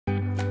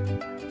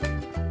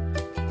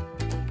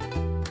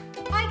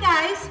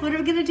guys, what are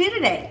we gonna do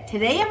today?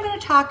 Today I'm gonna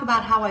talk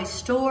about how I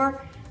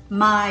store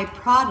my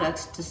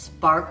products to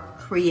spark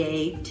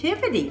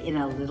creativity in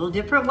a little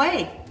different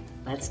way.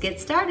 Let's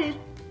get started.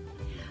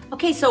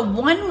 Okay, so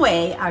one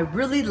way I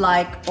really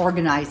like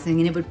organizing,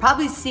 and it would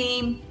probably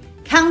seem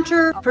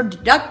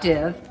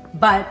counterproductive,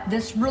 but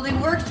this really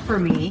works for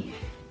me,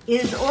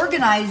 is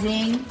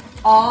organizing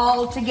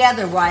all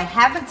together where I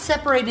haven't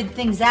separated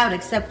things out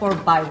except for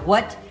by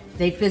what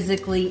they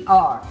physically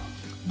are.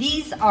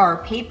 These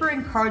are paper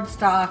and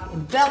cardstock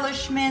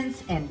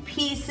embellishments and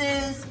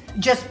pieces.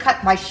 Just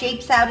cut my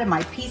shapes out and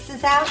my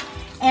pieces out.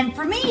 And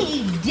for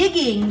me,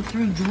 digging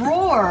through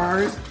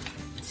drawers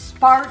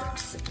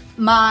sparks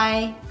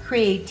my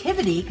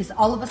creativity because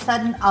all of a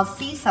sudden I'll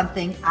see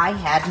something I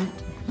hadn't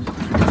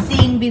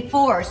seen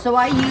before. So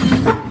I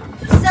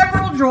use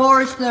several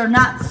drawers that are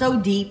not so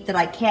deep that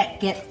I can't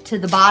get to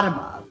the bottom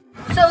of.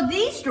 So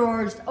these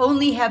drawers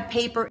only have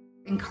paper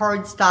and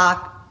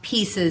cardstock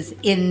pieces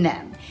in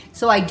them.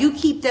 So I do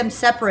keep them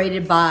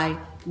separated by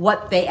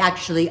what they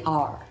actually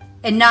are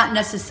and not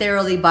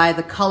necessarily by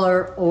the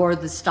color or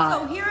the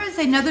style. So here is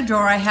another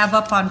drawer I have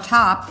up on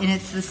top, and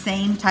it's the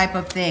same type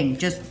of thing.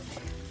 Just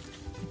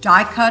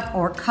die cut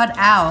or cut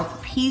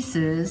out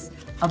pieces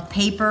of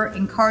paper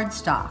and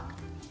cardstock.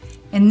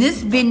 And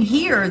this bin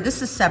here,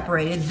 this is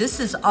separated. This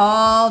is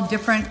all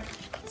different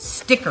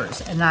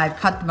stickers, and I've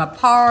cut them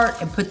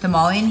apart and put them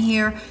all in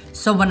here.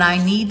 So when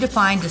I need to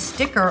find a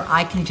sticker,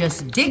 I can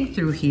just dig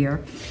through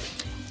here.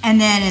 And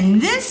then in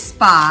this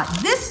spot,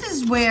 this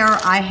is where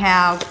I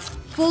have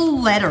full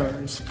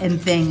letters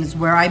and things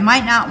where I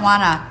might not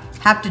want to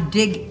have to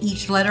dig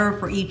each letter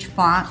for each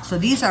font. So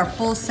these are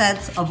full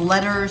sets of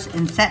letters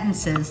and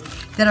sentences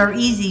that are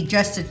easy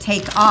just to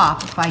take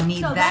off if I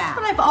need that. So that's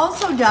what I've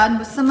also done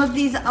with some of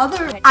these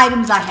other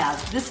items I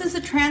have. This is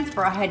a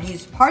transfer. I had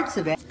used parts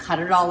of it, cut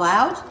it all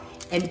out,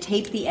 and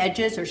tape the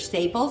edges or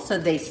staples so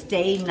they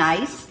stay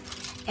nice.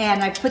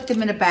 And I put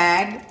them in a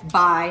bag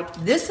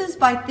this is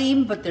by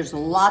theme, but there's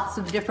lots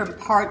of different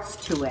parts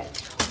to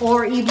it.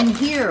 Or even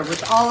here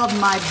with all of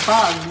my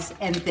bugs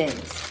and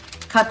things.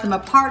 Cut them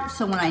apart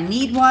so when I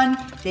need one,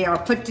 they are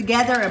put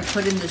together and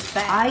put in this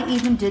bag. I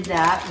even did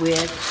that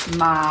with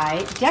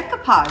my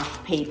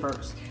decoupage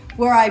papers,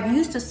 where I've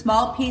used a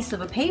small piece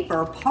of a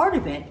paper, part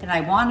of it, and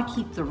I want to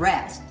keep the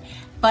rest,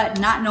 but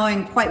not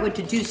knowing quite what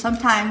to do.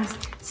 Sometimes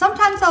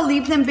I'll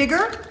leave them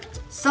bigger.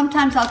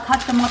 Sometimes I'll cut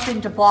them up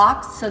into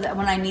blocks so that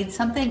when I need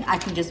something, I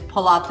can just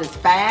pull out this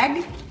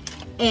bag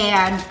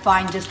and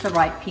find just the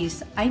right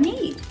piece I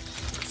need.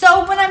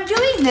 So when I'm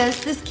doing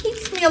this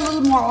keeps me a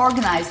little more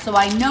organized, so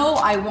I know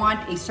I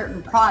want a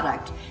certain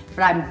product,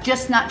 but I'm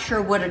just not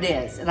sure what it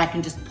is. And I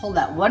can just pull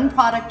that one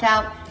product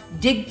out,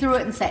 dig through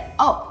it and say,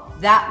 oh,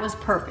 that was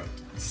perfect.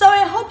 So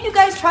I hope you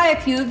guys try a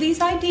few of these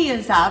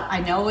ideas out. I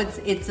know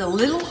it's a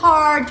little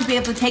hard to be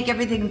able to take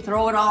everything and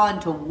throw it all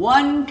into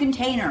one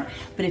container,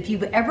 but if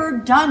you've ever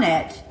done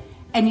it,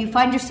 and you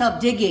find yourself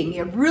digging,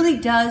 it really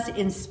does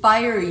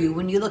inspire you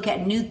when you look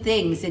at new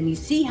things and you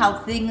see how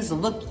things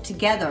look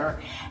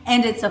together,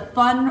 and it's a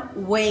fun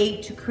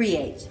way to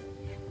create.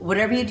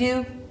 Whatever you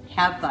do,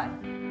 have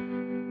fun.